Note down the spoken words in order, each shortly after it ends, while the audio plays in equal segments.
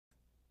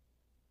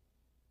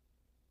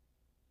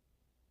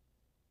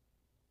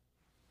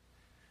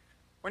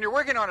When you're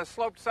working on a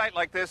sloped site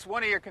like this,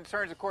 one of your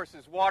concerns, of course,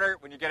 is water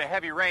when you get a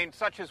heavy rain,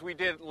 such as we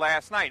did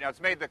last night. Now, it's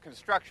made the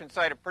construction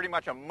site pretty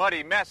much a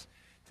muddy mess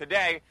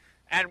today.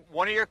 And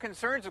one of your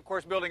concerns, of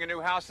course, building a new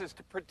house is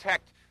to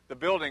protect the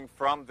building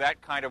from that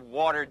kind of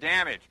water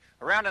damage.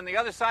 Around on the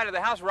other side of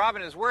the house,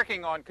 Robin is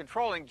working on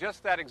controlling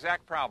just that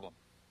exact problem.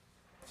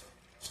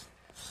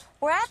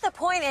 We're at the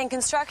point in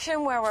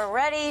construction where we're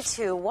ready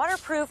to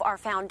waterproof our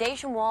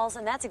foundation walls,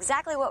 and that's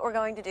exactly what we're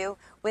going to do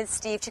with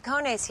Steve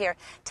Cicones here.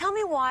 Tell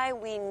me why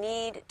we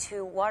need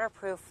to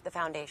waterproof the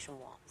foundation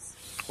walls.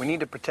 We need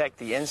to protect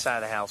the inside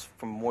of the house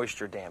from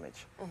moisture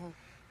damage.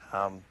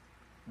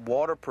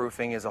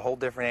 Waterproofing is a whole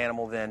different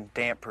animal than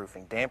damp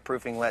proofing. Damp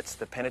proofing lets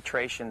the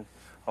penetration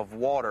of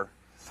water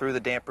through the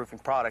damp proofing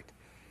product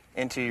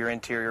into your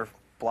interior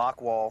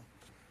block wall,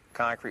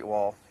 concrete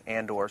wall,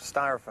 and or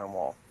styrofoam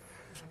wall.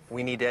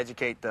 We need to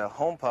educate the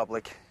home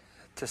public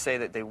to say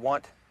that they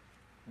want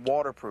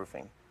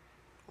waterproofing.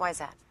 Why is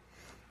that?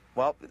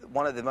 Well,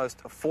 one of the most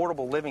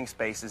affordable living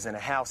spaces in a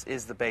house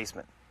is the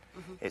basement.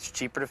 It's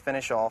cheaper to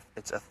finish off.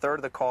 It's a third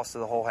of the cost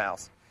of the whole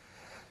house.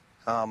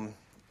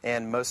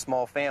 And most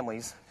small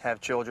families have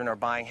children or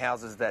buying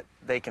houses that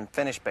they can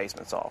finish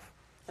basements off.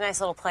 A nice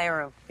little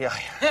playroom. Yeah.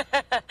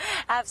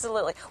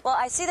 Absolutely. Well,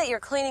 I see that you're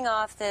cleaning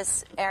off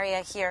this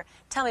area here.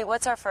 Tell me,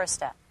 what's our first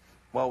step?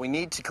 Well, we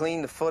need to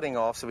clean the footing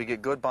off so we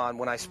get good bond.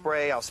 When I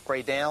spray, I'll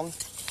spray down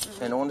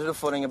and onto the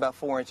footing about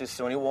 4 inches,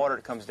 so any water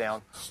that comes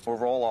down will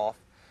roll off.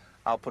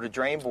 I'll put a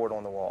drain board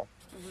on the wall,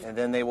 and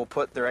then they will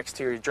put their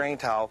exterior drain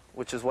tile,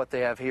 which is what they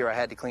have here. I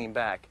had to clean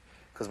back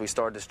because we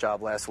started this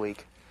job last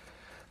week.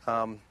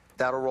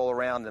 That'll roll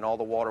around and all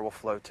the water will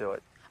flow to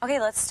it. Okay,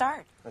 let's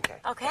start. Okay.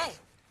 Okay.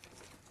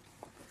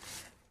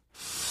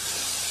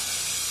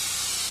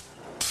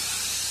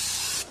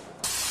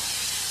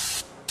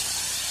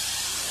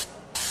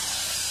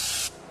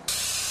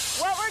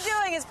 What we're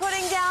doing is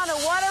putting down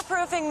a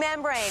waterproofing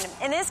membrane.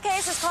 In this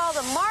case, it's called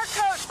a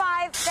Marcoat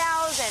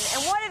 5000.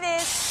 And what it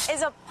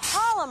is a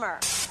polymer.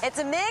 It's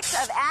a mix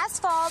of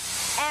asphalt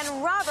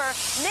and rubber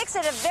mixed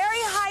at a very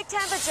high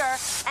temperature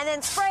and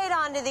then sprayed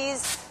onto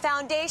these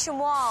foundation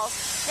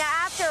walls. Now,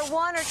 after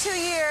 1 or 2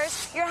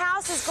 years, your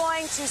house is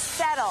going to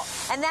settle.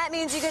 And that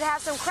means you could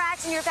have some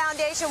cracks in your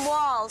foundation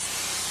walls.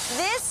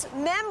 This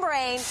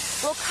membrane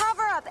will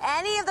cover up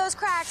any of those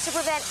cracks to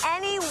prevent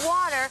any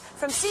water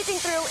from seeping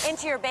through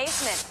into your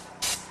basement.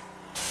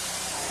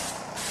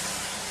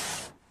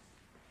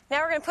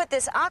 Now we're going to put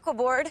this aqua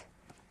board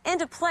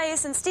into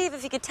place. And Steve,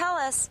 if you could tell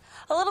us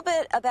a little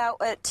bit about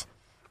what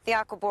the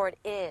aqua board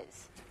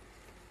is.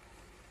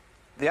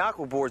 The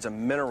aqua board's a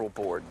mineral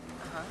board,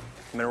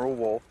 mineral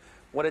wool.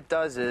 What it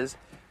does is,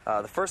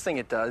 the first thing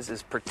it does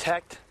is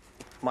protect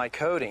my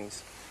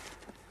coatings,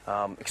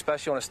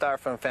 especially on a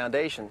styrofoam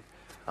foundation.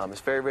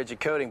 It's very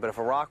rigid coating, but if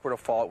a rock were to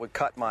fall, it would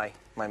cut my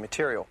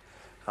material.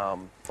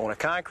 On a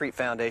concrete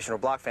foundation or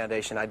block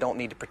foundation, I don't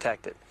need to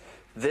protect it.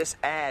 This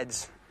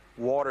adds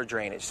water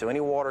drainage, so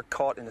any water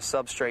caught in the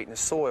substrate in the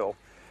soil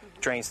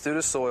drains through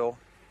the soil,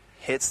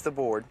 hits the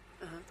board,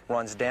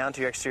 runs down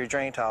to your exterior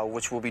drain tile,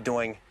 which we'll be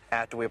doing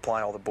after we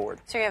apply all the board.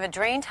 So you have a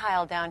drain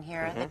tile down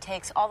here that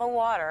takes all the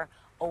water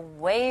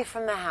away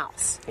from the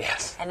house.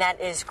 Yes. And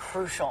that is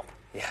crucial.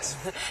 Yes.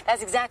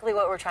 That's exactly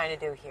what we're trying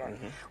to do here.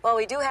 Well,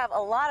 we do have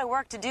a lot of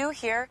work to do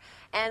here,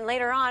 and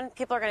later on,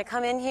 people are going to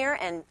come in here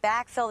and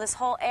backfill this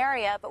whole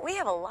area, but we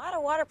have a lot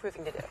of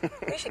waterproofing to do.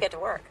 We should get to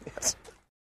work. Yes.